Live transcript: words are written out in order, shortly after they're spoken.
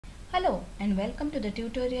Hello and welcome to the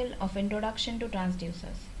tutorial of Introduction to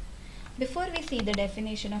Transducers. Before we see the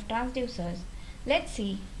definition of transducers, let's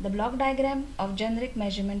see the block diagram of generic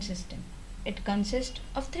measurement system. It consists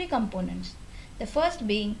of three components. The first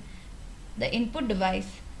being the input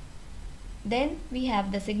device, then we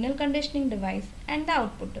have the signal conditioning device and the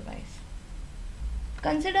output device.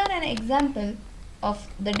 Consider an example of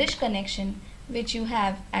the dish connection which you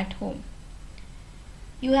have at home.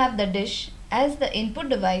 You have the dish as the input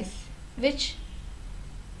device which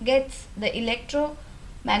gets the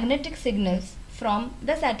electromagnetic signals from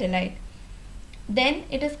the satellite. Then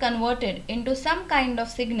it is converted into some kind of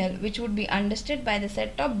signal which would be understood by the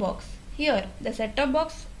set-top box. Here the set-top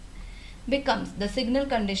box becomes the signal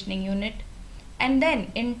conditioning unit, and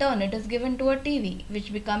then in turn it is given to a TV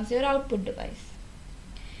which becomes your output device.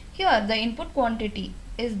 Here the input quantity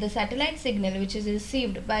is the satellite signal which is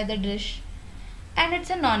received by the dish, and it's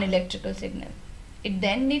a non-electrical signal. It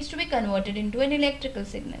then needs to be converted into an electrical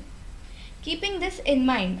signal. Keeping this in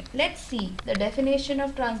mind, let's see the definition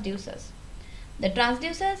of transducers. The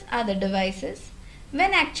transducers are the devices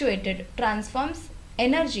when actuated transforms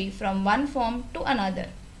energy from one form to another.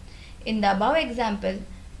 In the above example,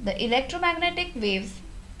 the electromagnetic waves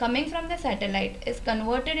coming from the satellite is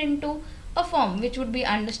converted into a form which would be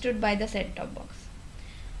understood by the set-top box.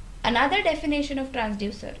 Another definition of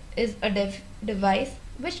transducer is a device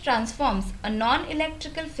which transforms a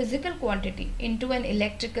non-electrical physical quantity into an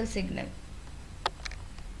electrical signal.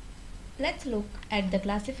 Let's look at the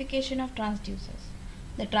classification of transducers.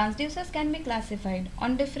 The transducers can be classified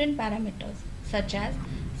on different parameters such as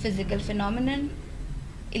physical phenomenon,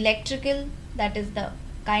 electrical, that is the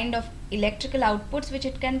kind of electrical outputs which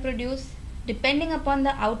it can produce. Depending upon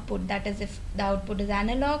the output, that is if the output is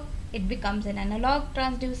analog, it becomes an analog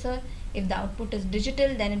transducer. If the output is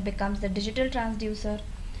digital, then it becomes the digital transducer.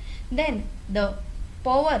 Then the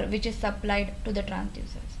power which is supplied to the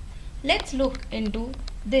transducers. Let's look into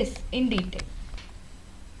this in detail.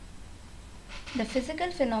 The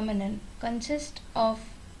physical phenomenon consists of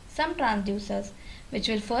some transducers which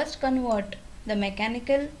will first convert the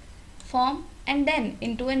mechanical form and then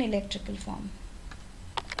into an electrical form.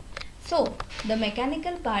 So the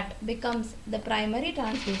mechanical part becomes the primary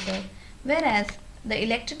transducer, whereas the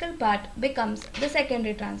electrical part becomes the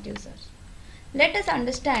secondary transducer. Let us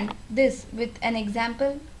understand this with an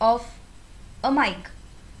example of a mic.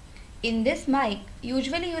 In this mic,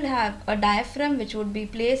 usually you will have a diaphragm which would be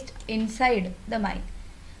placed inside the mic.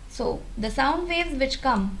 So the sound waves which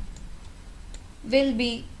come will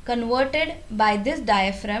be converted by this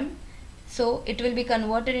diaphragm. So it will be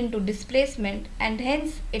converted into displacement, and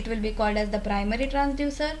hence it will be called as the primary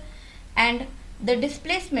transducer, and the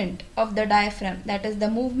displacement of the diaphragm, that is the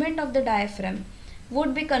movement of the diaphragm,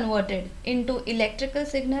 would be converted into electrical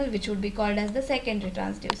signal which would be called as the secondary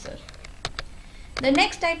transducer. The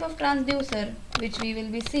next type of transducer which we will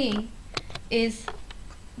be seeing is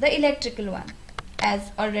the electrical one.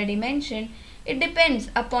 As already mentioned, it depends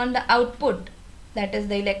upon the output, that is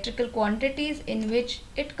the electrical quantities in which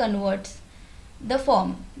it converts the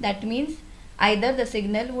form. That means either the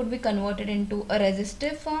signal would be converted into a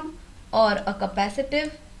resistive form or a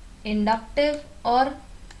capacitive, inductive, or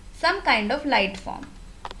some kind of light form.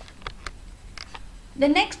 The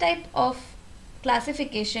next type of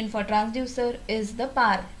classification for transducer is the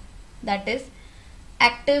power, that is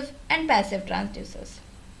active and passive transducers.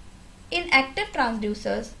 In active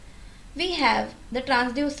transducers, we have the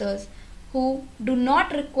transducers who do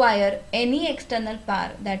not require any external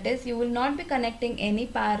power, that is you will not be connecting any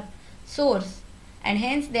power source, and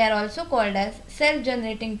hence they are also called as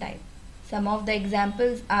self-generating type. Some of the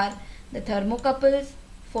examples are the thermocouples,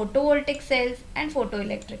 photovoltaic cells and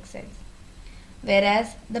photoelectric cells.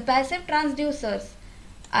 Whereas the passive transducers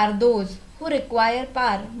are those who require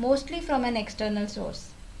power mostly from an external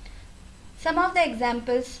source. Some of the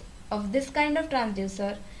examples of this kind of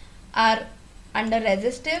transducer are under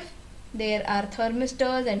resistive. There are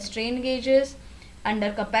thermistors and strain gauges.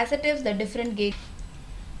 Under capacitives, the different gauges.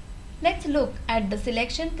 Let's look at the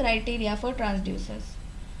selection criteria for transducers.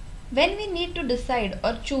 When we need to decide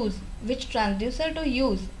or choose which transducer to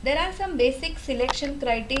use, there are some basic selection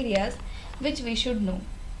criteria which we should know.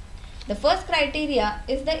 The first criteria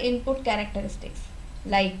is the input characteristics,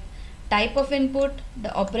 like type of input,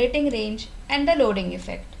 the operating range and the loading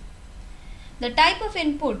effect. The type of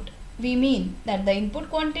input, we mean that the input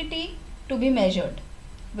quantity to be measured,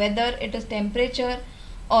 whether it is temperature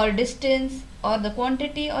or distance or the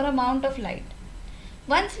quantity or amount of light.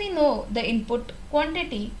 Once we know the input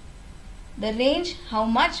quantity, the range, how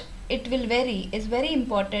much it will vary, is very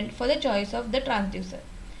important for the choice of the transducer,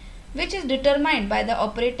 which is determined by the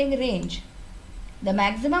operating range. The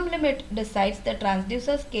maximum limit decides the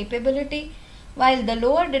transducer's capability while the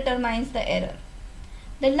lower determines the error.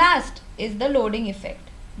 The last is the loading effect.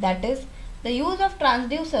 That is, the use of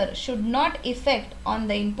transducer should not affect on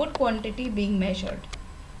the input quantity being measured.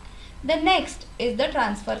 The next is the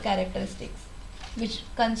transfer characteristics, which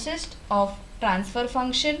consist of transfer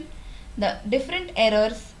function, the different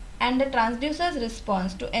errors, and the transducer's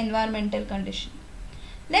response to environmental condition.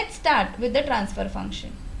 Let's start with the transfer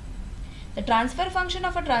function. The transfer function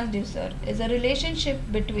of a transducer is a relationship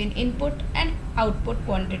between input and output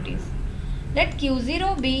quantities. Let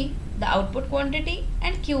Q0 be the output quantity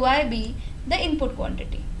and Qi be the input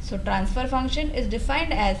quantity. So transfer function is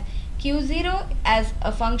defined as Q0 as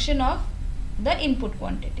a function of the input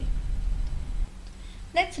quantity.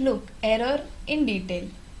 Let's look error in detail.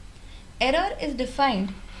 Error is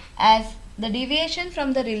defined as the deviation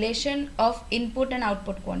from the relation of input and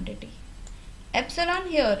output quantity. Epsilon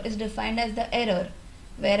here is defined as the error,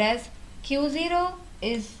 whereas Q0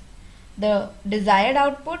 is the desired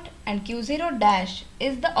output and Q0 dash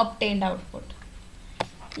is the obtained output.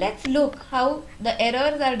 Let's look how the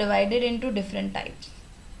errors are divided into different types.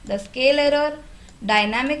 The scale error,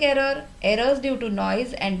 dynamic error, errors due to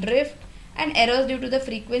noise and drift, and errors due to the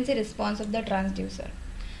frequency response of the transducer.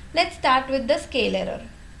 Let's start with the scale error.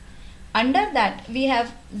 Under that we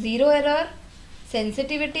have zero error,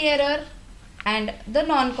 sensitivity error, and the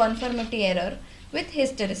non-conformity error with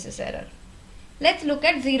hysteresis error. Let's look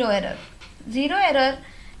at zero error. Zero error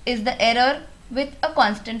is the error with a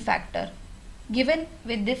constant factor, given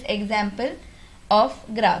with this example of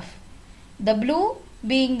graph. The blue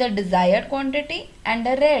being the desired quantity and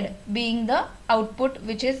the red being the output,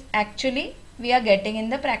 which is actually we are getting in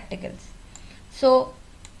the practicals. So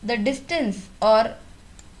the distance or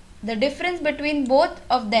the difference between both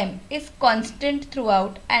of them is constant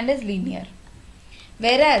throughout and is linear.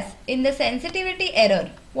 Whereas in the sensitivity error,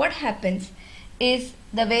 what happens is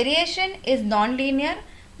the variation is non-linear,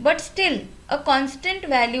 but still a constant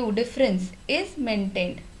value difference is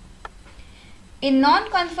maintained. In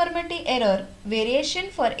non-conformity error, variation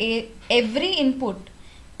for every input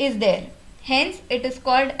is there. Hence, it is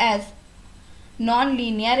called as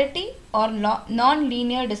non-linearity or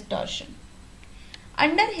non-linear distortion.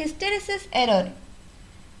 Under hysteresis error,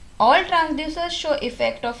 all transducers show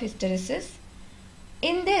effect of hysteresis.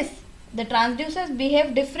 In this, the transducers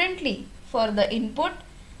behave differently for the input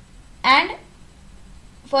and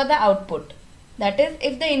for the output. That is,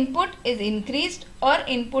 if the input is increased or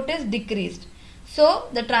input is decreased, so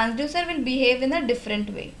the transducer will behave in a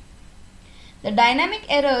different way. The dynamic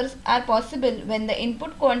errors are possible when the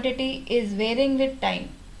input quantity is varying with time.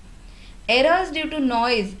 Errors due to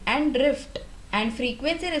noise and drift and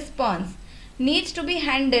frequency response needs to be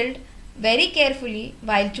handled very carefully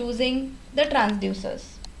while choosing the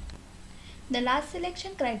transducers. The last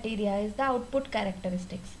selection criteria is the output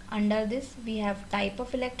characteristics. Under this we have type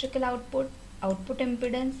of electrical output, output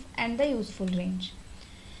impedance, and the useful range.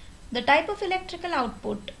 The type of electrical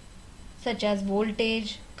output, such as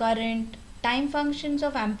voltage, current, time functions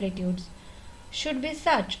of amplitudes, should be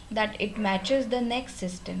such that it matches the next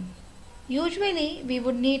system. Usually we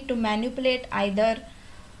would need to manipulate either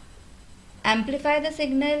amplify the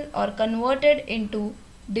signal or convert it into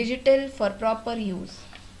digital for proper use.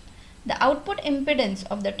 The output impedance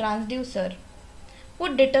of the transducer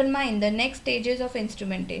would determine the next stages of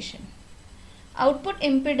instrumentation. Output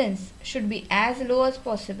impedance should be as low as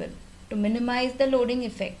possible to minimize the loading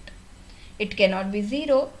effect. It cannot be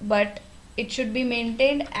zero, but it should be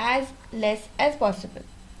maintained as less as possible.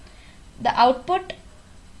 The output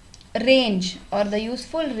range or the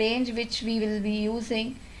useful range which we will be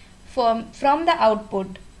using from the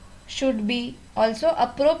output should be also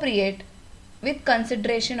appropriate with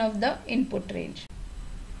consideration of the input range.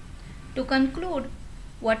 To conclude,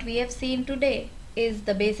 what we have seen today is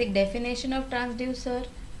the basic definition of transducer,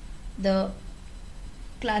 the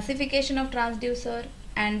classification of transducer,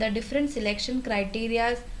 and the different selection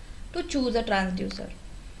criteria to choose a transducer.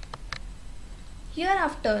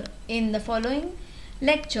 Hereafter, in the following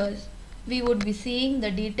lectures, we would be seeing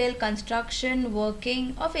the detailed construction,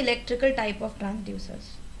 working of electrical type of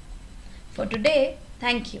transducers. For today,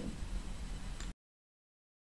 thank you.